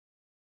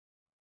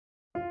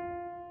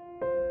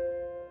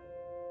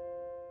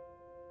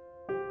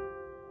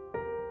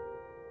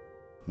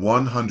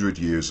100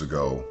 years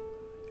ago,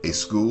 a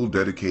school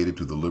dedicated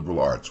to the liberal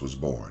arts was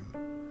born,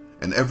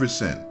 and ever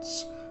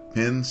since,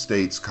 Penn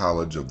State's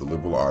College of the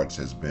Liberal Arts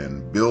has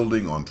been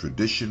building on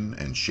tradition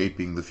and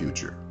shaping the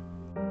future.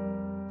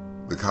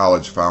 The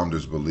college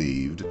founders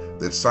believed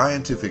that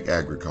scientific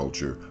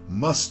agriculture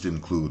must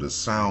include a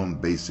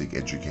sound basic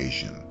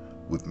education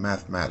with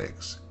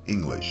mathematics,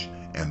 English,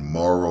 and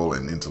moral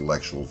and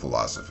intellectual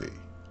philosophy.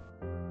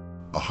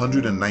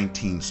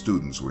 119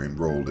 students were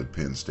enrolled at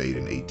Penn State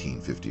in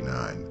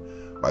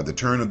 1859. By the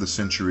turn of the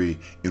century,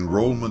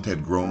 enrollment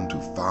had grown to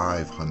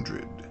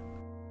 500.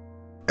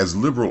 As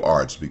liberal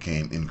arts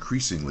became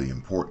increasingly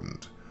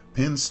important,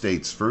 Penn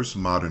State's first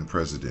modern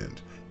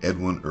president,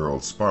 Edwin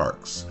Earl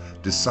Sparks,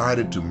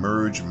 decided to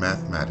merge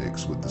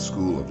mathematics with the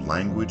School of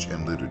Language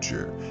and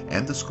Literature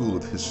and the School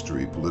of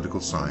History, Political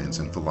Science,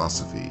 and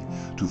Philosophy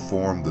to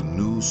form the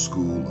new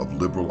School of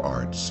Liberal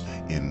Arts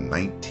in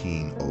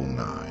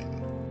 1909.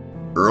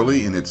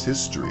 Early in its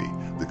history,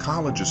 the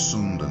college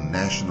assumed a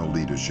national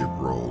leadership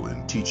role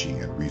in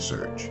teaching and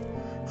research.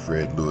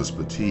 Fred Lewis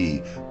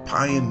Petit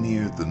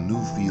pioneered the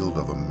new field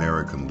of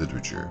American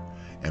literature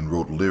and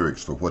wrote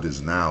lyrics for what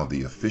is now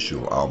the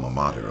official alma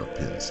mater of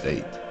Penn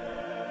State.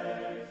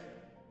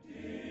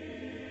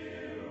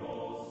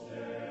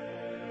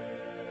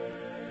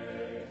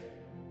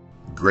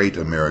 Great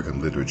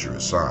American literature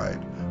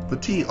aside,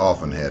 Petit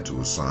often had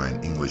to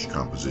assign English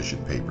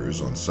composition papers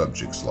on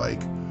subjects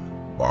like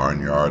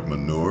barnyard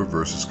manure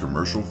versus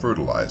commercial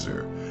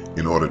fertilizer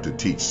in order to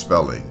teach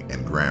spelling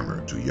and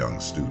grammar to young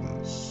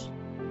students.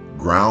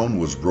 Ground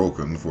was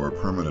broken for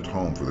a permanent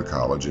home for the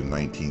college in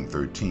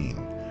 1913,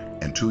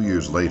 and 2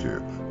 years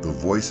later, the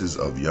voices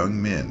of young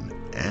men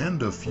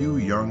and a few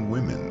young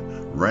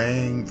women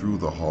rang through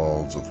the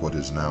halls of what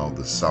is now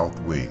the south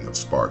wing of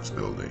Sparks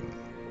Building.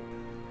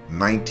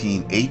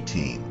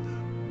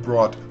 1918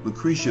 brought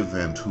Lucretia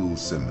Van Tuyl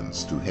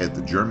Simmons to head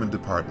the German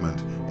department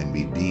and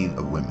be Dean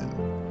of Women.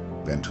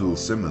 Van Tuyl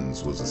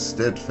Simmons was a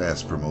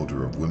steadfast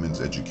promoter of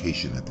women's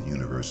education at the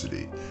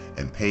university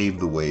and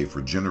paved the way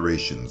for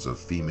generations of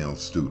female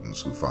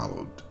students who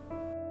followed.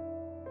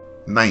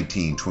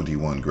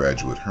 1921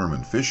 graduate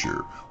Herman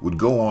Fisher would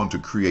go on to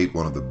create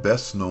one of the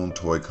best-known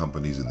toy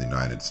companies in the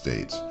United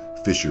States,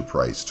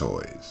 Fisher-Price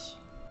Toys.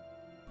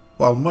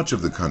 While much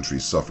of the country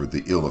suffered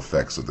the ill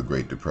effects of the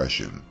Great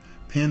Depression,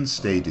 Penn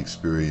State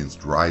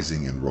experienced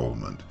rising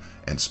enrollment,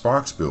 and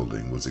Sparks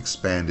Building was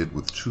expanded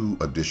with 2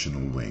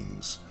 additional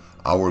wings.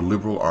 Our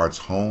liberal arts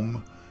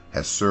home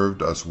has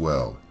served us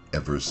well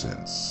ever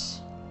since.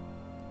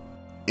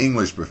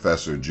 English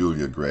professor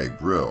Julia Gregg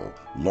Brill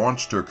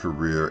launched her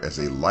career as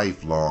a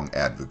lifelong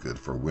advocate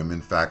for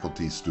women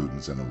faculty,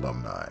 students, and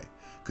alumni,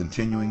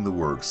 continuing the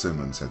work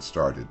Simmons had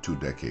started 2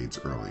 decades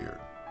earlier.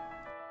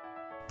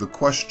 The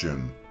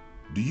question,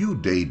 "Do you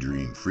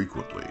daydream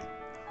frequently?"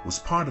 was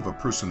part of a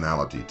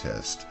personality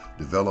test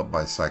developed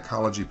by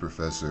psychology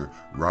professor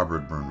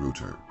Robert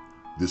Bernreuter.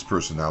 This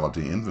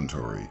personality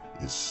inventory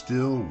is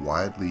still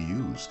widely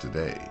used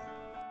today.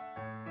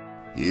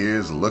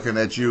 "Here's looking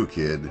at you,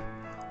 kid,"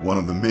 one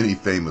of the many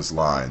famous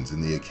lines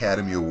in the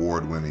Academy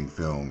Award-winning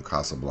film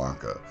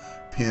Casablanca,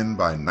 penned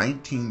by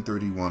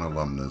 1931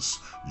 alumnus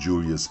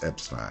Julius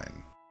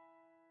Epstein.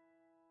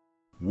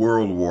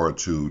 World War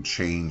II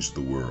changed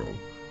the world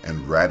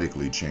and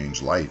radically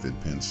changed life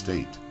at Penn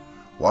State.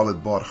 While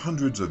it brought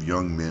hundreds of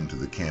young men to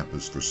the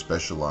campus for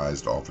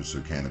specialized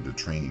officer candidate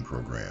training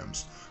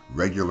programs,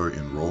 regular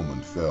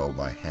enrollment fell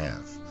by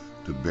half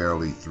to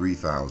barely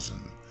 3,000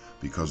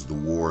 because the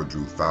war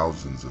drew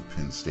thousands of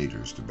Penn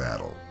Staters to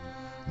battle.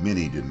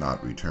 Many did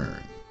not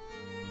return.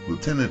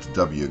 Lieutenant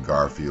W.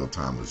 Garfield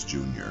Thomas,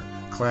 Jr.,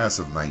 class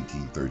of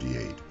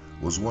 1938,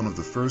 was one of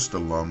the first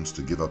alums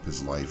to give up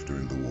his life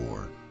during the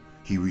war.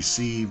 He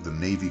received the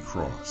Navy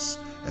Cross,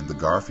 and the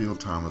Garfield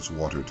Thomas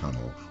Water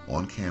Tunnel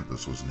on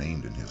campus was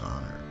named in his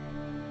honor.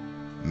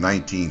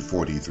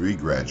 1943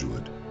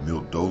 graduate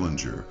Milt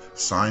Dolinger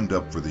signed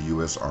up for the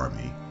U.S.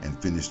 Army and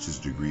finished his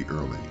degree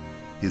early.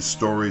 His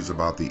stories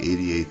about the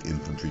 88th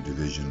Infantry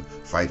Division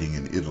fighting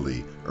in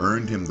Italy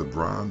earned him the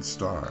Bronze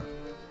Star.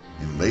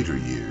 In later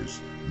years,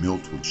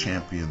 Milt will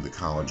champion the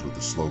college with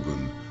the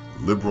slogan,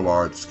 "Liberal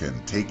arts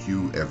can take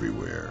you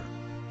everywhere."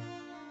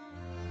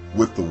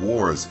 With the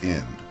war's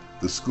end,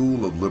 the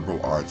School of Liberal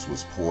Arts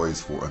was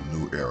poised for a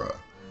new era.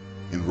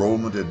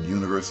 Enrollment at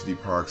University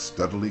Park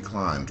steadily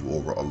climbed to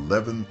over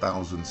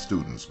 11,000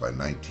 students by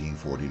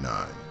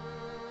 1949.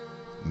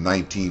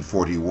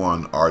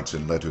 1941 Arts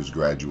and Letters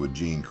graduate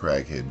Jean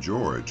Craighead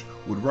George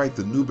would write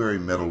the Newbery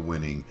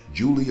Medal-winning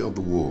Julie of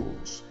the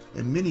Wolves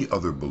and many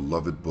other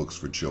beloved books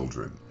for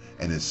children,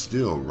 and is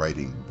still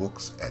writing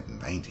books at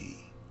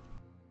 90.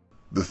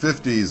 The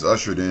 50s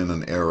ushered in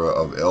an era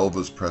of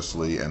Elvis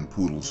Presley and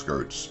poodle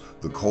skirts,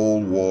 the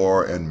Cold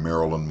War and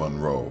Marilyn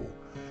Monroe,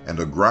 and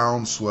a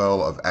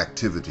groundswell of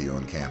activity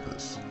on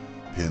campus.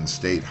 Penn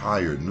State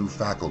hired new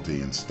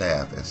faculty and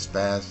staff as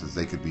fast as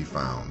they could be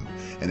found,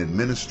 and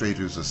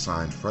administrators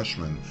assigned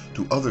freshmen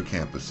to other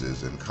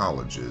campuses and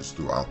colleges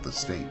throughout the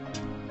state.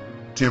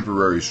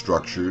 Temporary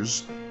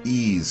structures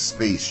ease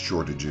space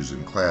shortages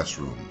in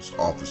classrooms,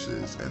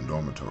 offices, and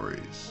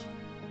dormitories.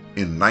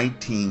 In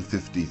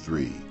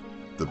 1953,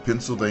 the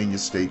Pennsylvania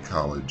State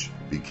College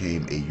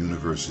became a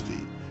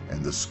university,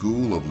 and the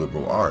School of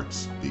Liberal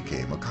Arts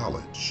became a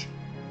college.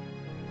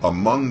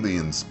 Among the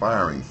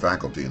inspiring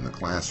faculty in the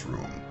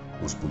classroom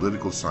was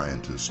political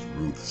scientist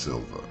Ruth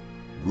Silva.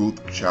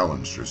 Ruth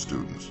challenged her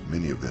students,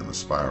 many of them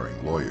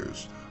aspiring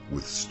lawyers,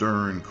 with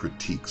stern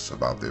critiques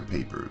about their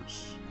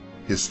papers.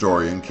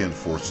 Historian Kent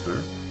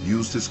Forster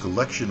used his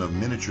collection of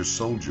miniature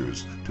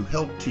soldiers to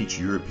help teach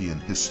European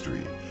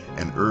history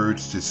and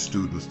urged his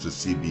students to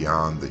see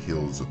beyond the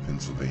hills of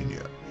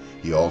Pennsylvania.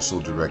 He also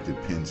directed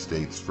Penn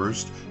State's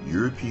first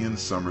European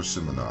Summer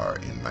Seminar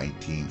in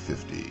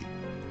 1950.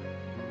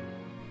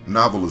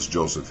 Novelist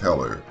Joseph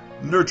Heller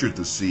nurtured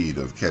the seed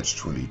of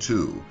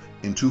Catch-22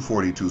 in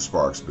 242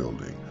 Sparks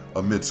Building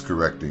amidst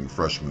correcting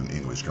freshman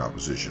English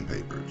composition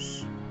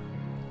papers.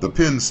 The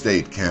Penn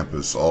State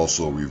campus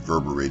also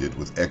reverberated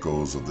with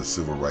echoes of the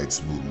civil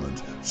rights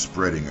movement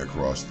spreading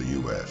across the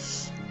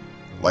U.S.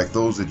 Like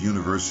those at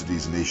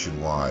universities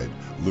nationwide,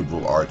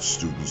 liberal arts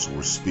students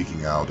were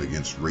speaking out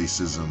against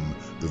racism,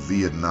 the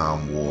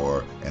Vietnam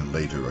War, and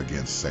later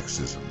against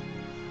sexism.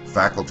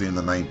 Faculty in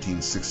the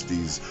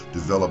 1960s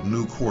developed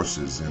new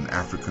courses in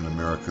African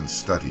American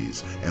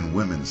studies and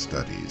women's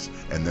studies,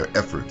 and their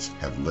efforts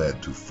have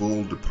led to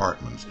full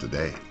departments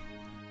today.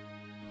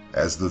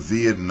 As the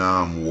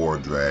Vietnam War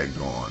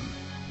dragged on,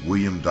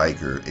 William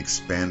Diker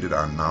expanded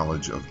our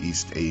knowledge of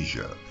East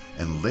Asia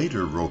and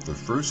later wrote the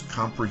first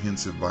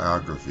comprehensive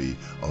biography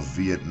of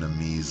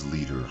Vietnamese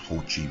leader Ho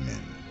Chi Minh.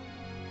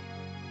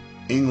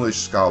 English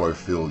scholar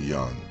Phil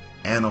Young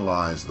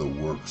analyzed the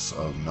works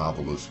of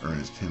novelist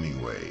Ernest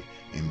Hemingway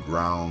in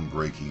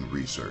groundbreaking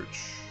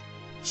research.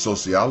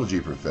 Sociology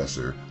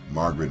professor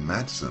Margaret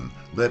Matson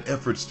led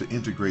efforts to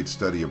integrate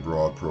study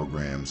abroad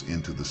programs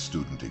into the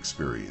student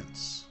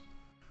experience.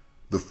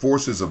 The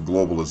forces of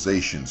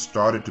globalization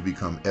started to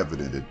become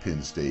evident at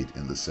Penn State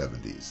in the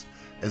 70s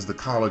as the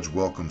college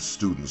welcomed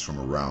students from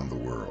around the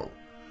world.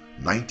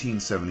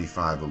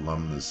 1975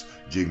 alumnus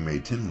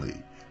Jigme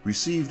Tinley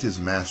received his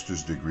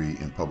master's degree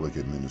in public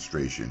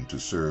administration to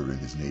serve in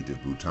his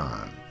native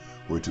Bhutan,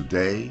 where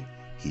today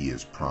he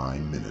is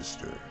Prime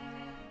Minister.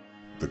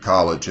 The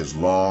college has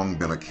long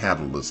been a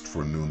catalyst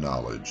for new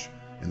knowledge.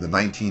 In the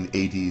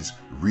 1980s,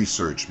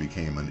 research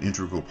became an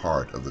integral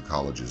part of the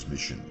college's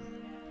mission.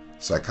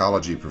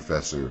 Psychology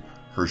professor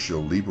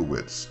Herschel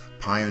Leibowitz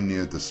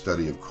pioneered the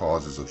study of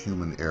causes of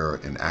human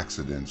error in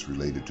accidents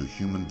related to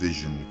human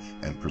vision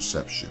and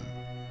perception.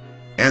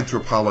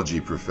 Anthropology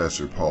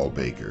professor Paul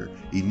Baker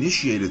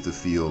initiated the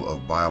field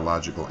of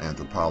biological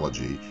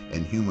anthropology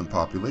and human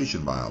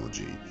population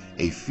biology,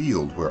 a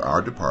field where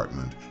our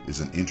department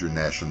is an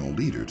international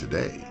leader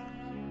today.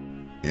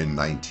 In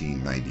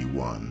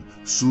 1991,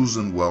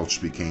 Susan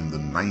Welch became the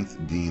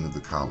 9th dean of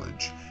the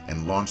college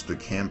and launched a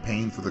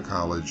campaign for the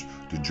college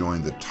to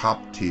join the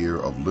top tier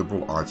of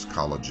liberal arts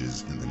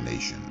colleges in the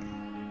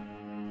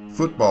nation.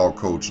 Football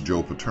coach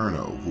Joe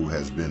Paterno, who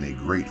has been a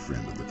great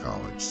friend of the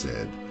college,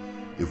 said,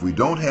 "If we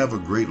don't have a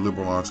great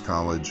liberal arts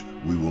college,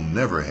 we will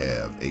never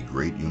have a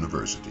great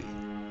university."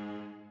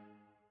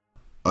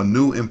 A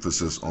new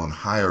emphasis on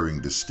hiring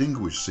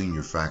distinguished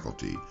senior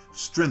faculty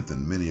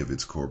strengthened many of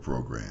its core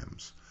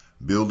programs.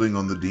 Building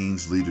on the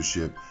dean's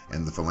leadership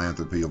and the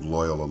philanthropy of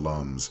loyal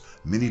alums,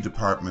 many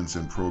departments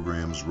and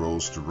programs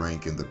rose to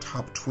rank in the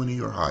top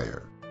 20 or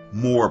higher.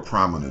 More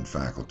prominent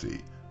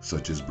faculty,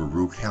 such as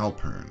Baruch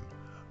Halpern,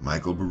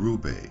 Michael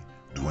Berube,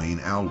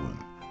 Dwayne Alwyn,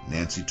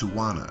 Nancy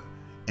Tuwana,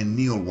 and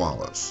Neil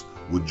Wallace,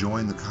 would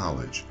join the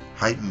college,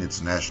 heighten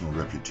its national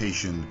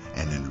reputation,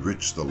 and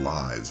enrich the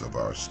lives of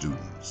our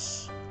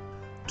students.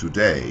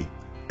 Today,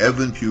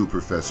 Evelyn Pugh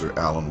Professor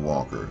Alan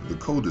Walker, the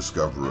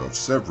co-discoverer of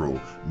several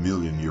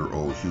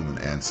million-year-old human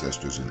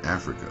ancestors in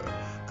Africa,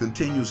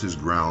 continues his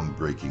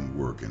groundbreaking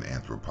work in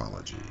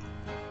anthropology.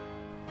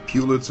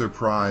 Pulitzer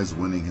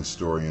Prize-winning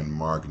historian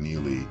Mark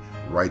Neely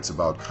writes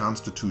about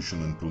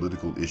constitutional and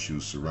political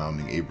issues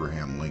surrounding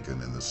Abraham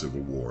Lincoln in the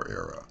Civil War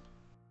era.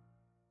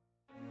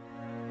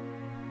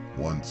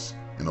 Once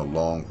in a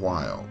long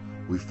while,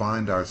 we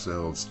find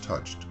ourselves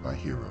touched by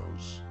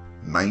heroes.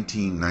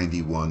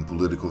 1991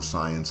 political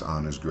science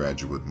honors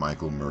graduate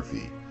Michael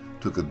Murphy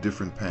took a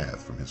different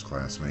path from his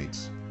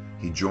classmates.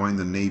 He joined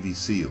the Navy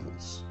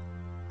SEALs,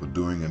 but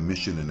during a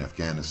mission in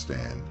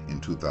Afghanistan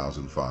in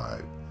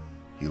 2005,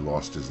 he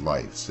lost his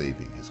life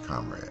saving his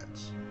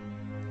comrades.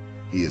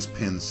 He is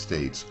Penn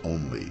State's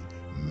only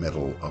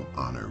Medal of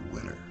Honor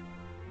winner.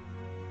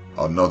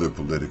 Another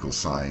political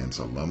science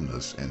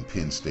alumnus and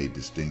Penn State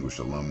Distinguished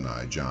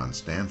Alumni, John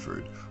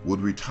Stanford,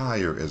 would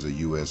retire as a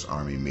U.S.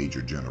 Army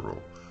Major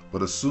General,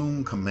 but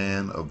assume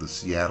command of the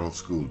Seattle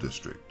School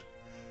District.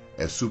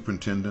 As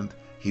superintendent,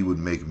 he would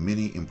make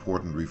many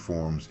important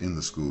reforms in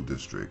the school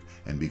district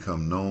and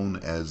become known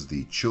as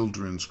the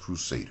Children's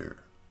Crusader.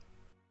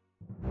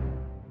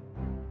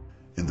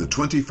 In the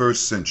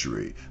 21st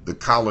century, the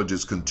college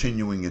is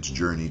continuing its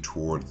journey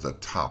toward the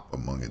top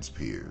among its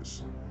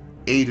peers.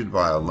 Aided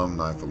by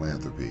alumni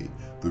philanthropy,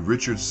 the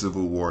Richard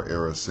Civil War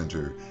Era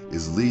Center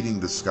is leading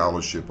the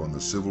scholarship on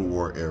the Civil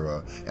War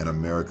era and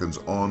Americans'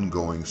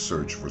 ongoing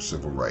search for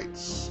civil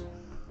rights.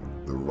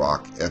 The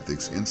Rock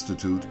Ethics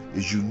Institute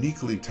is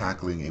uniquely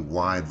tackling a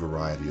wide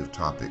variety of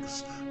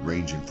topics,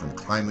 ranging from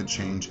climate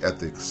change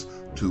ethics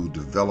to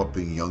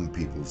developing young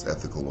people's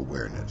ethical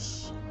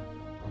awareness.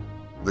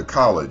 The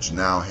college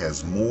now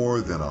has more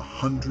than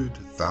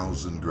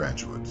 100,000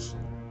 graduates,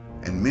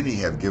 and many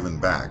have given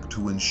back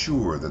to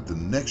ensure that the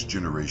next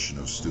generation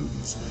of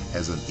students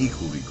has an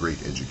equally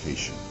great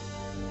education.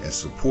 As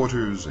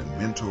supporters and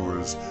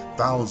mentors,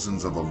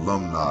 thousands of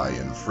alumni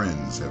and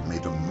friends have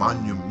made a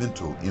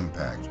monumental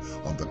impact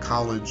on the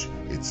college,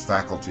 its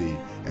faculty,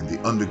 and the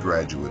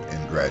undergraduate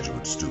and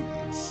graduate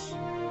students.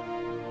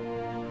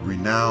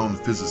 Renowned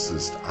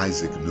physicist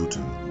Isaac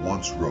Newton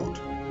once wrote,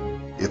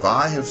 "If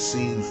I have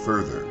seen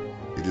further,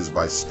 it is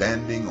by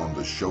standing on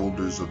the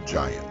shoulders of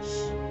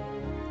giants."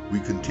 We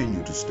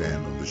continue to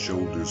stand on the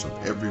shoulders of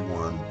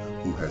everyone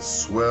who has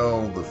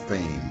swelled the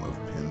fame of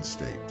Penn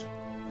State.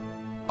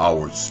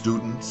 Our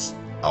students,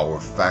 our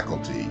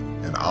faculty,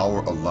 and our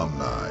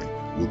alumni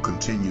will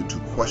continue to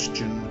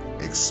question,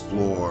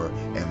 explore,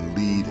 and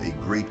lead a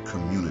great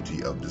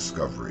community of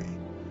discovery.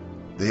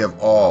 They have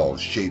all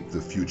shaped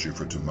the future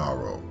for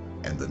tomorrow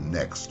and the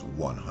next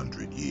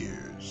 100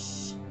 years.